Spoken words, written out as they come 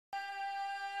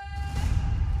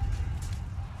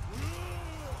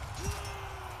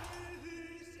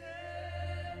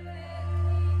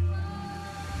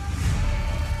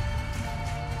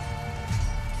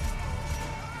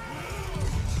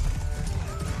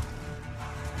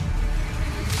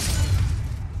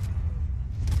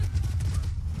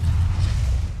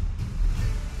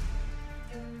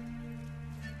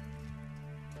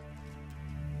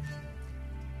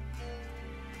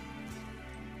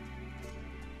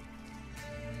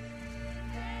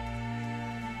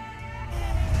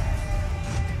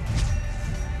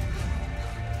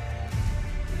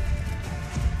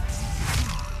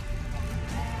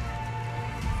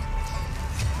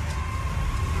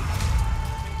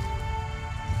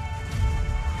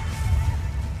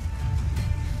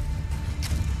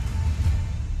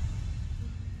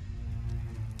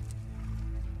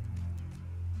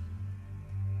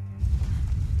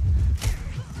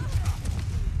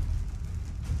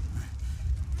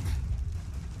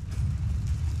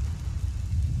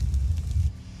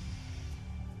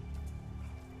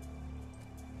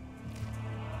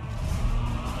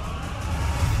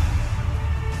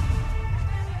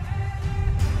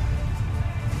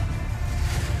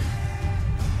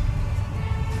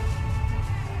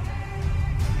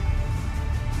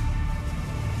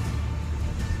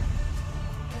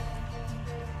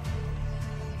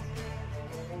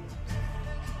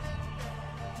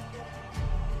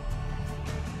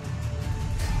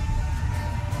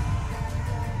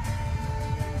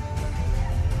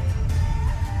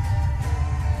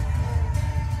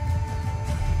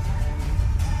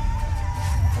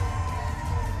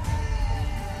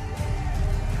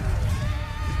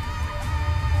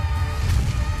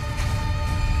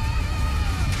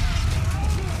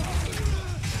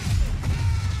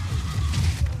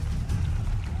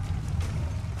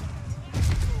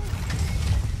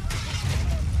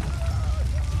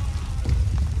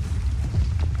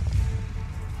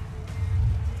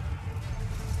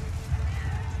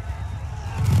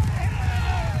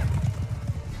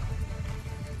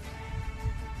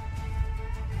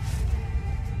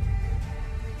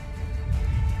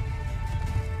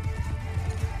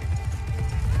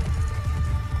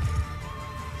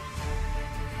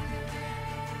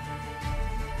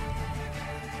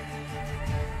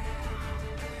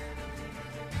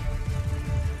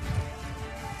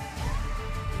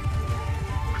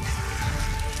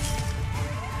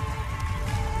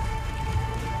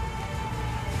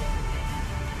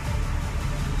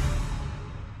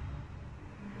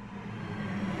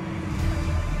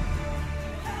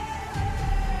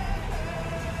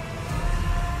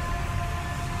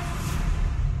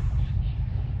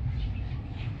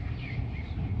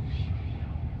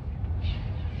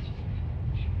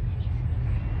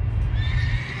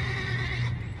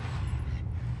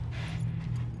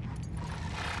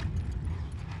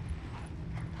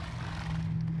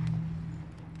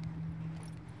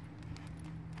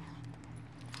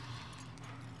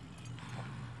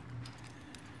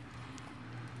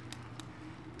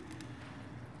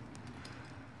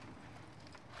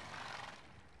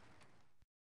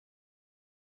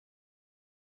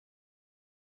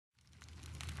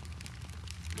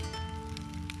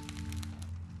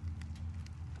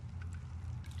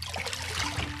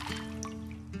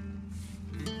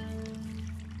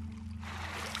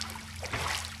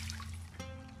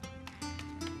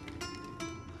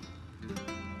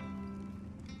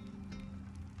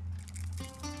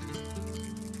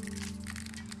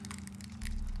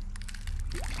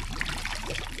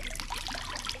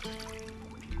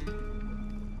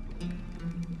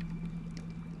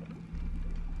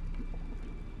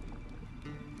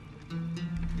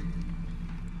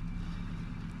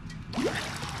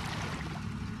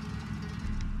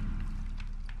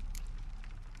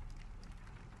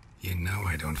You know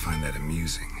I don't find that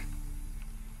amusing.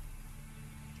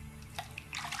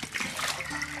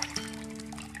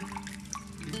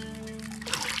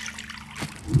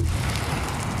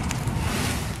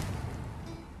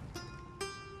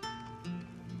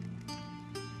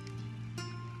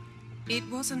 It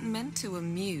wasn't meant to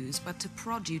amuse, but to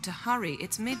prod you to hurry.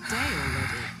 It's midday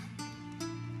already.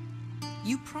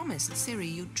 You promised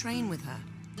Ciri you'd train with her.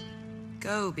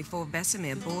 Go before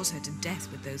Vesemir bores her to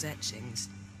death with those etchings.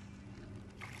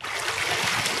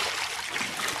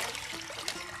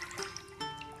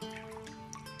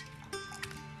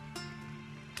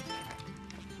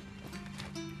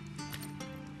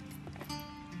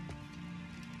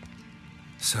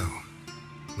 So,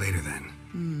 later then.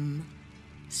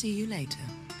 See you later.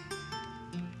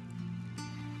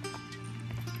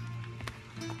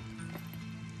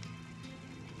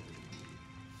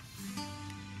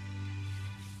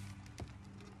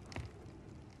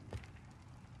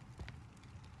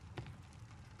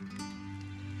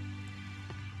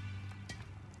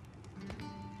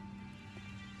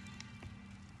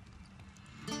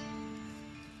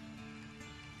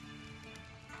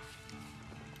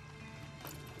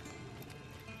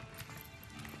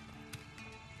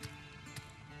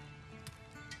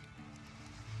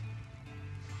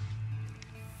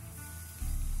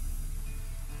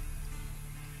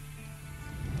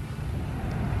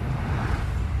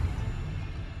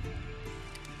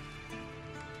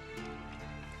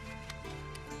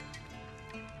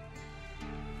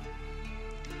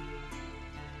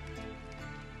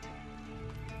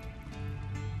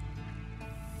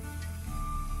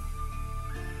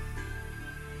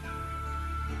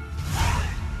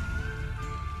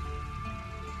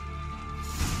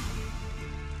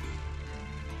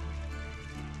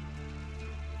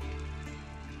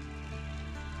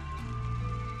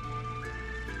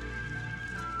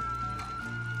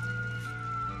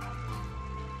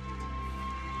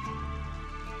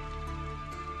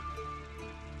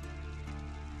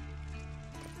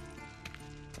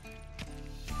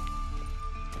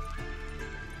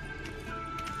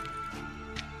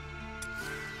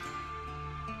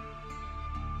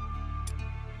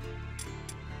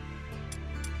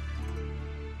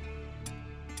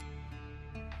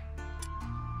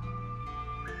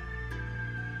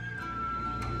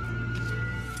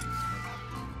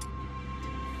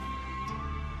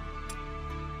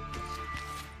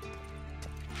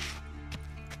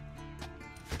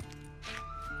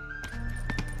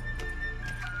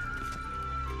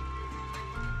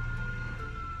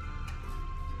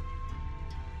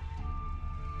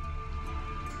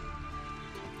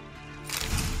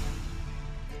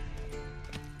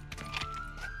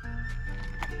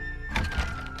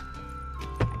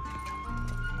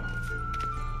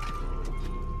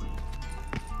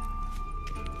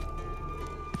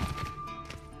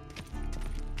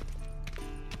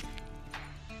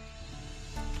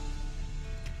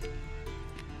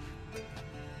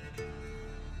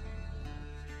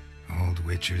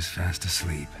 Witcher's fast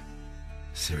asleep.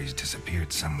 Ciri's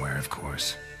disappeared somewhere, of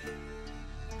course.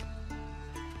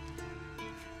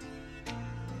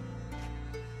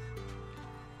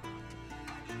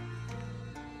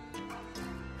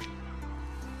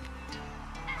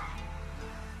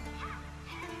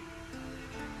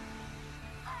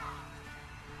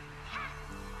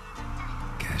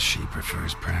 Guess she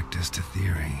prefers practice to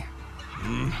theory.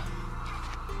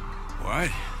 What?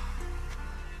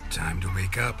 Time to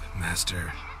wake up,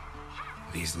 Master.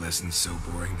 These lessons so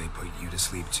boring they put you to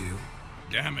sleep too?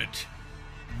 Damn it.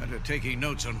 After taking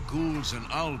notes on ghouls and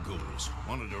owl ghouls,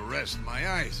 wanted to rest my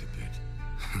eyes a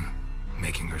bit.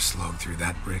 Making her slog through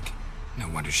that brick? No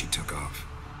wonder she took off.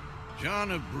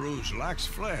 John of Bruges lacks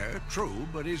flair, true,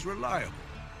 but he's reliable.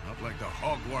 Not like the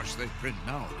hogwash they print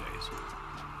nowadays.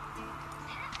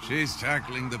 She's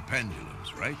tackling the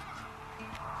pendulums, right?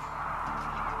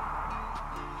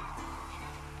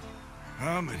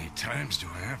 How many times do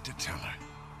I have to tell her?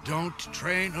 Don't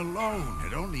train alone.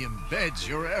 It only embeds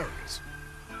your errors.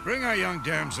 Bring our young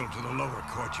damsel to the lower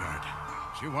courtyard.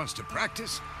 She wants to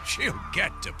practice, she'll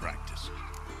get to practice.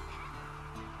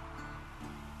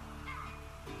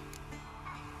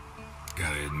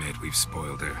 Gotta admit, we've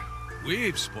spoiled her.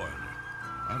 We've spoiled her.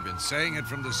 I've been saying it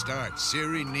from the start.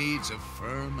 Ciri needs a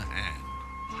firm hand.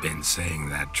 Been saying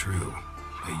that true.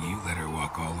 But you let her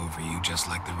walk all over you just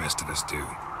like the rest of us do.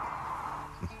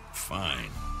 Fine.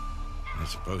 I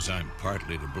suppose I'm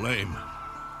partly to blame.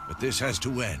 But this has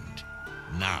to end.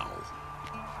 Now.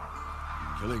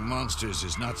 Killing monsters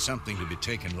is not something to be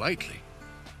taken lightly.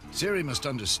 Ciri must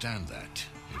understand that,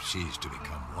 if she's to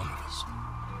become one of us.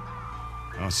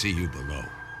 I'll see you below.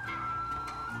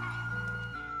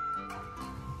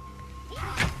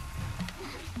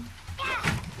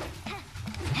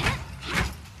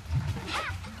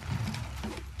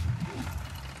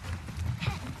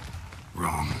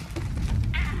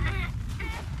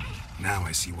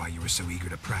 I see why you were so eager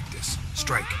to practice.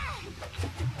 Strike.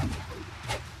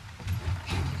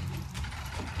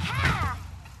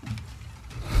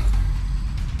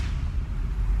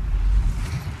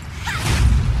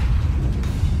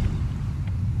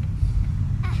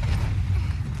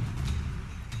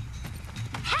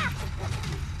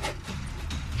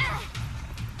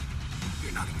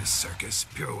 You're not in this circus.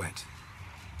 Pirouette.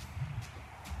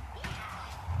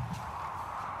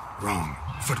 Wrong.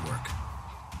 Footwork.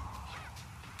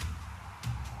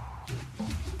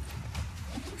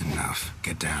 Enough.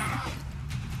 Get down.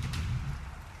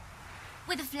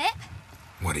 With a flip?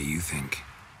 What do you think?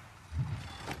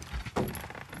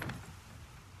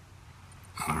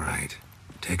 All right.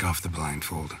 Take off the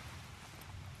blindfold.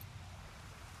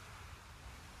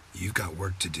 You've got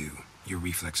work to do. Your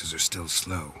reflexes are still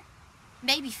slow.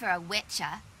 Maybe for a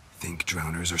witcher. Think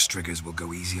drowners or striggers will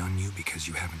go easy on you because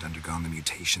you haven't undergone the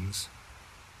mutations?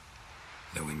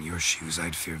 Though in your shoes,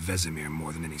 I'd fear Vesemir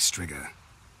more than any strigger.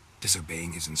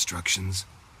 Disobeying his instructions?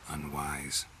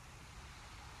 Unwise.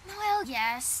 Well,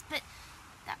 yes, but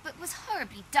that book was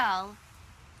horribly dull.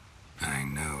 I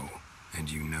know. And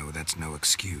you know that's no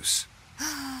excuse.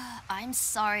 I'm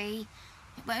sorry.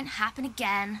 It won't happen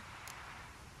again.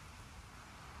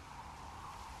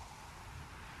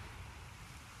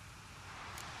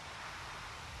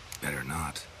 Better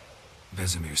not.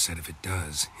 Vesemir said if it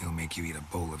does, he'll make you eat a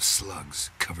bowl of slugs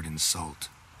covered in salt.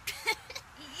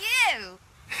 You!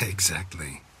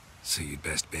 Exactly. So you'd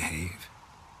best behave.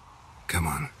 Come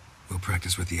on. We'll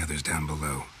practice with the others down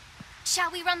below.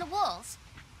 Shall we run the walls?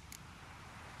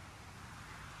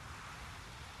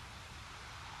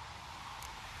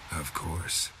 Of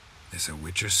course. This a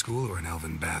Witcher school or an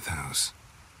elven bathhouse?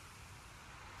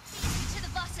 To the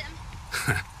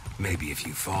bottom. Maybe if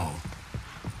you fall.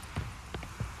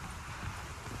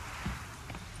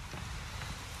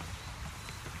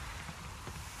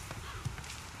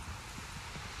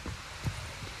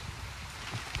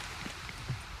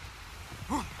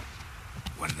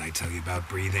 What did I tell you about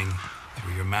breathing?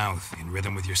 Through your mouth, in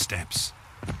rhythm with your steps.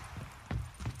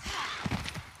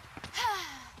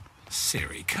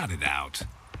 Ciri, cut it out.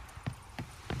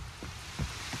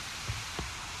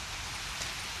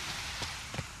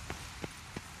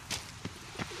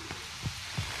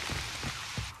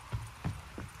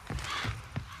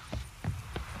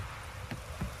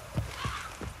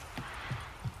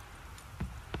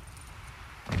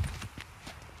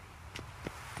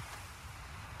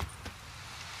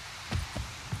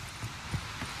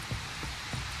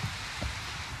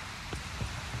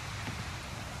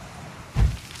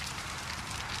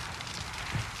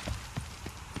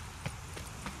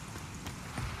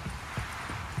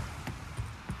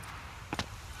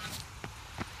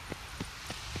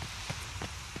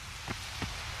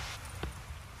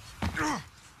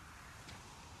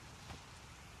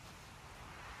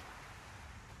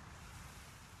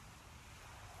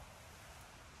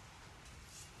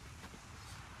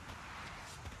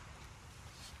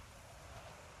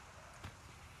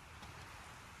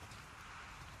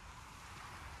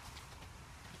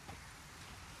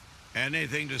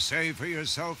 Anything to say for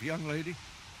yourself, young lady?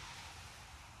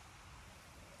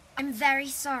 I'm very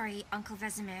sorry, Uncle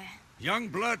Vesemir. Young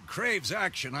blood craves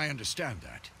action, I understand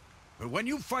that. But when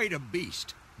you fight a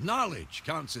beast, knowledge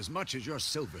counts as much as your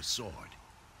silver sword.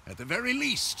 At the very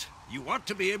least, you ought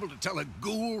to be able to tell a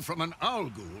ghoul from an owl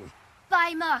ghoul.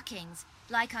 By markings,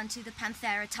 like unto the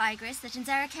Panthera tigris that in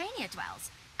Zerrikania dwells,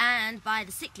 and by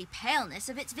the sickly paleness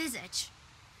of its visage.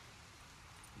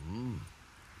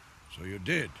 So you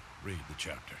did read the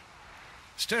chapter.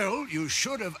 Still, you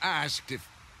should have asked if...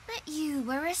 But you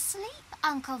were asleep,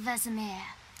 Uncle Vesemir.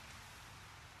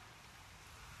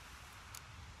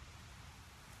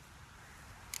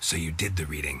 So you did the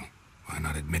reading. Why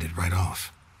not admit it right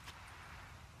off?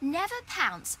 Never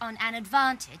pounce on an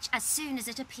advantage as soon as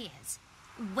it appears.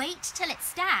 Wait till it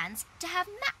stands to have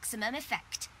maximum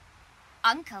effect.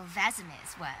 Uncle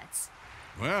Vesemir's words.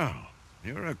 Well,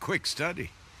 you're a quick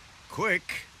study.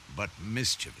 Quick, but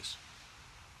mischievous.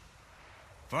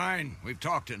 Fine, we've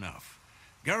talked enough.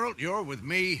 Geralt, you're with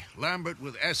me, Lambert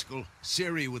with Eskel,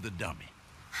 Ciri with the dummy.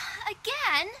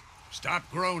 Again? Stop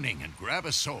groaning and grab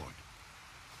a sword.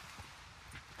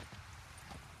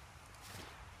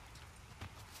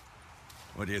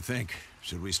 What do you think?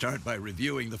 Should we start by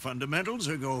reviewing the fundamentals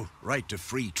or go right to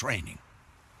free training?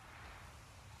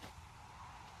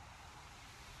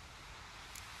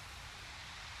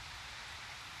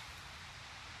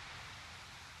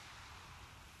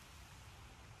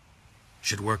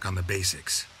 Should work on the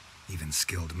basics. Even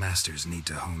skilled masters need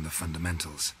to hone the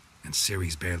fundamentals, and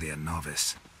Ciri's barely a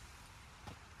novice.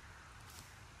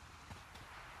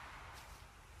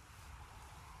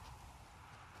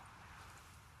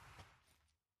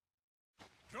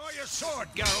 your sword,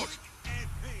 Geralt!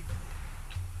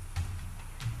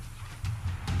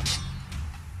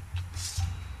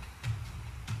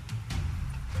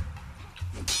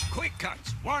 Quick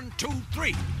cuts. 1, 2, 3.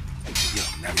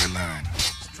 You'll never learn.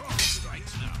 Strong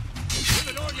strikes now. Give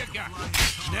it all you got.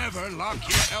 Never lock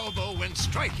your elbow when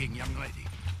striking, young lady.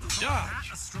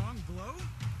 Dodge. A strong blow?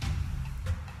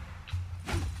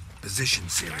 Position,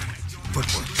 Ciri.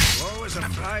 Footwork. Slow as a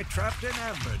Remember. fly trapped in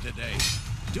amber today.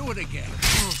 Do it again.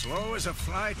 Slow as a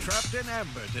fly trapped in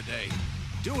amber today.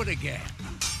 Do it again.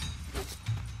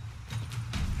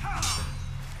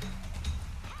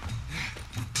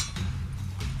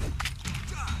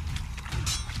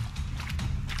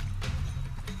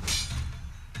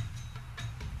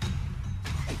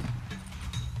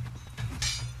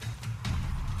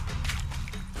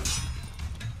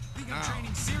 Think I'm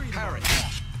training Ciri Parry. tomorrow.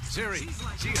 Ciri, She's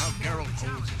like see how a Geralt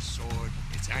Italian. holds his sword,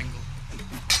 its angle?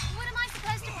 What am I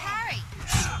supposed to parry?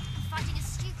 Fighting a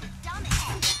stupid dummy.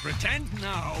 Pretend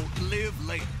now, live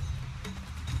later.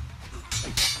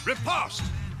 Riposte!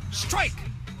 Strike!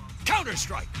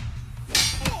 Counter-strike!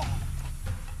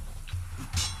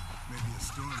 Maybe a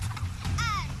storm's coming.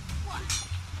 And what?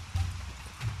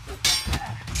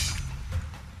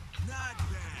 Not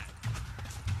bad.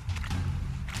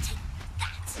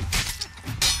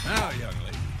 Now, young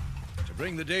lady, to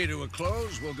bring the day to a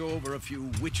close, we'll go over a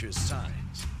few witches'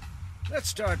 signs. Let's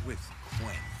start with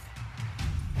Gwen.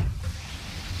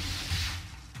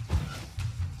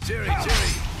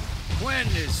 Ciri. Gwen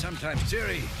is sometimes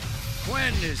Ciri.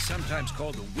 Gwen is sometimes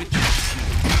called the Witch's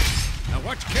Shoe. Now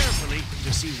watch carefully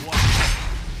to see why.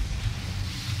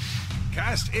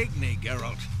 Cast Igni,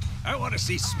 Geralt. I want to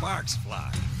see sparks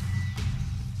fly.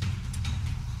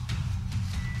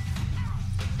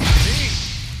 See?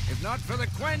 If not for the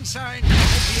Gwen sign, there'd be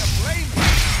a flame by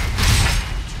now.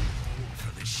 Too old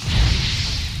for this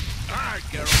shit. All right,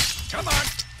 Geralt. Come on.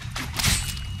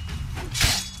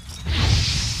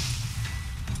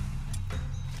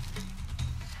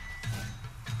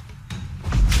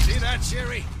 See that,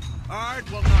 Ciri? Ard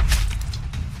will not...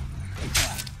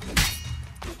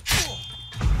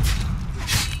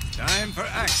 Time for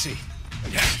Axii.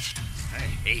 Damn it. I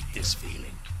hate this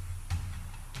feeling.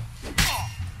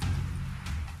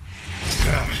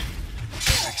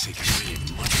 Axii can really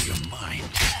muddle your mind.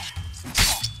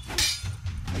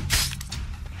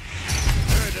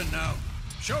 Durden now.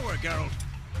 Show her, Geralt.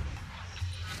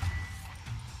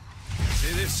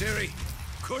 See this, Ciri?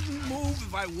 Couldn't move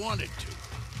if I wanted to.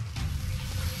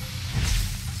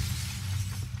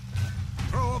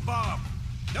 Throw a bomb.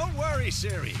 Don't worry,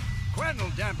 Ciri. Gwen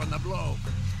will dampen the blow.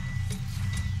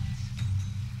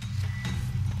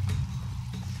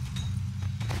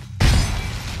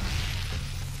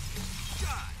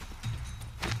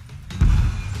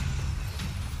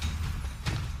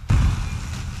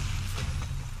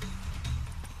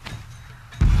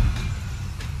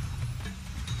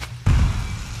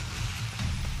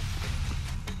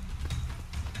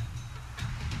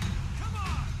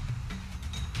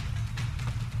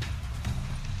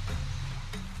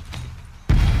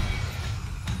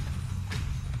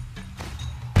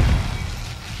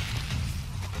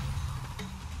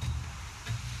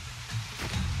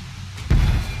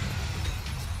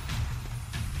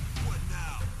 What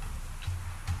now?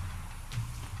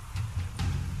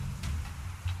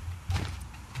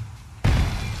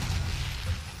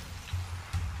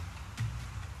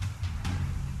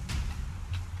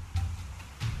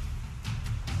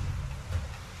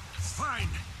 Fine.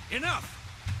 Enough.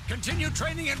 Continue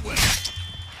training at will.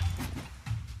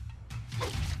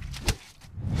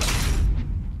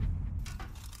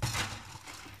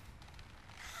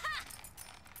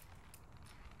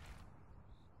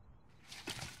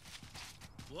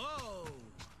 Whoa!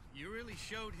 You really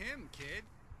showed him, kid.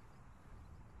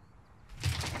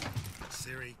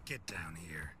 Ciri, get down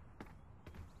here.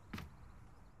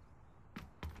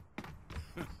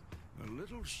 A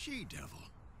little she-devil.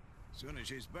 Soon as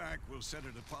she's back, we'll set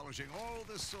her to polishing all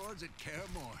the swords at Kaer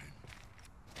Morhen.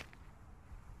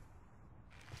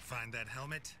 Find that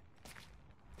helmet?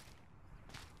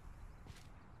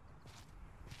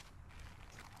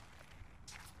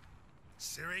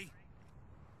 Ciri?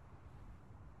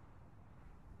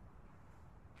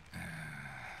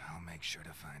 I'll make sure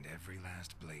to find every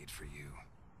last blade for you.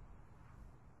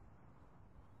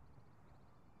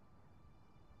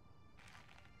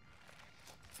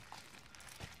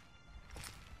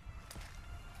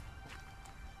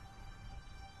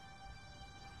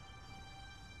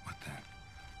 What the?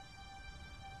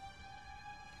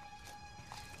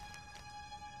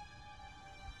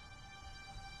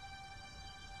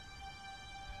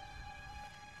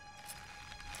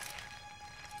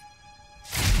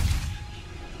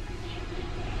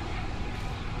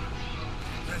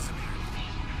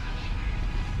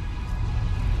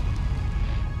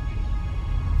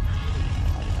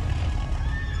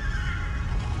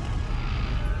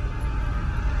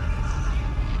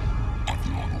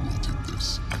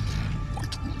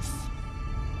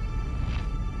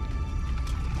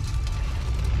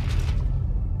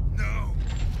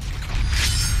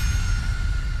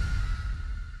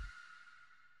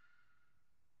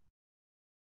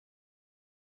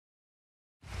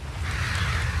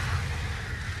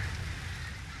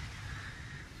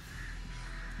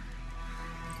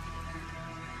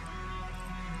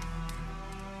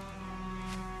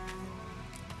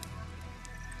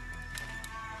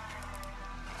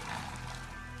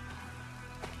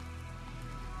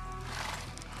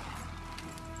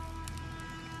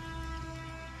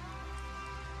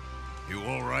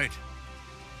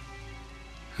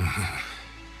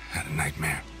 Had a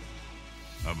nightmare.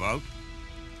 About?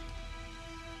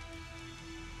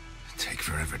 Take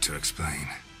forever to explain.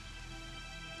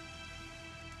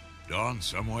 Dawn's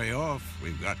some way off.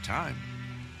 We've got time.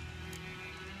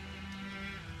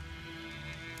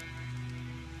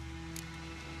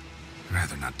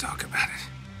 Rather not talk about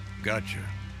it. Gotcha.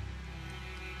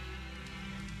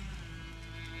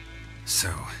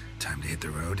 So, time to hit the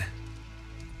road?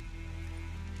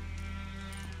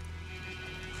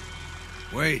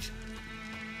 Wait.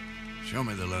 Show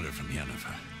me the letter from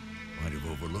Yennefer. Might have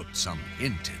overlooked some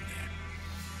hint in there.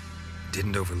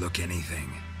 Didn't overlook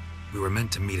anything. We were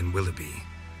meant to meet in Willoughby.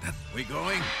 We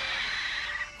going?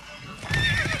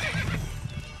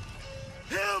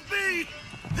 Help me!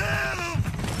 Help!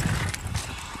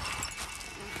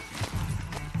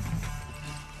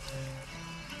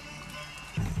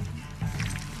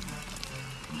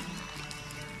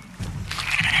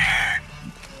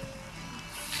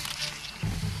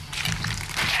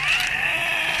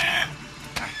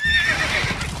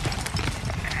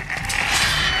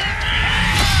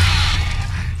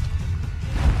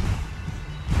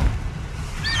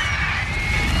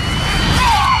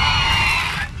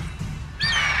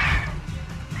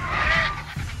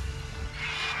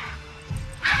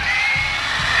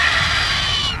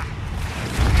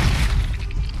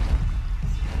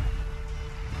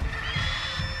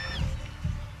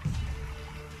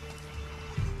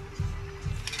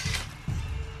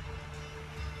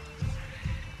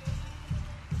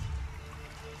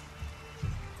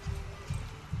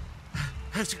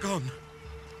 Has it gone?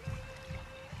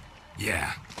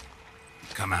 Yeah.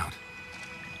 Come out.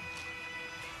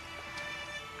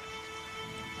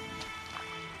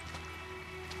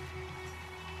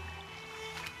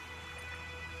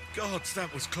 Gods,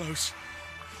 that was close.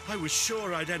 I was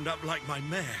sure I'd end up like my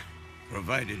mare.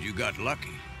 Provided you got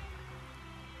lucky.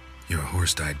 Your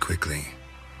horse died quickly,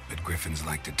 but griffins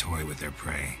like to toy with their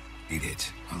prey. Eat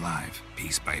it, alive,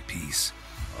 piece by piece.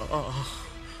 Oh.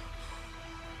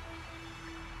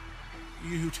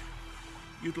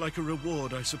 You'd like a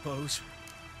reward, I suppose.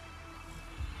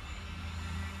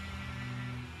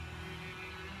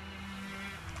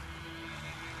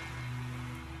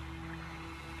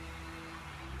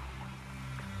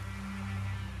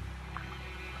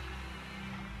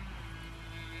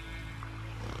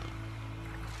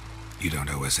 You don't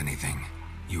owe us anything.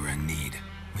 You were in need.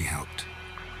 We helped.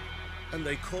 And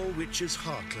they call witches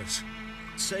heartless.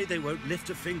 Say they won't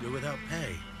lift a finger without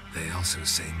pay. They also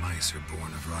say mice are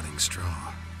born of rotting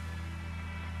straw.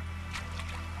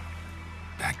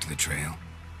 Back to the trail?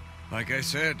 Like I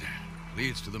said,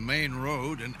 leads to the main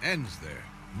road and ends there,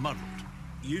 muddled.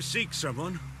 You seek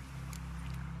someone?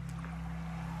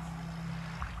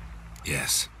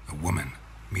 Yes, a woman.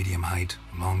 Medium height,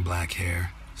 long black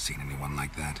hair. Seen anyone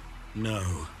like that?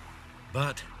 No.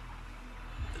 But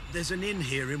there's an inn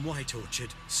here in White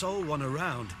Orchard. Sole one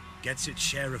around. Gets its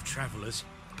share of travelers.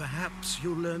 Perhaps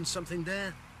you'll learn something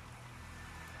there.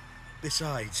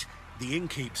 Besides, the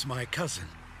innkeep's my cousin.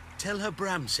 Tell her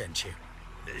Bram sent you.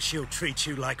 She'll treat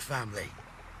you like family.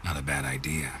 Not a bad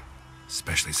idea.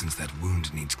 Especially since that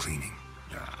wound needs cleaning.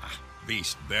 Ah,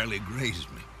 beast barely grazed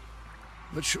me.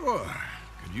 But sure,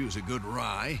 could use a good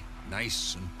rye.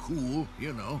 Nice and cool,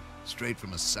 you know, straight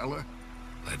from a cellar.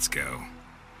 Let's go.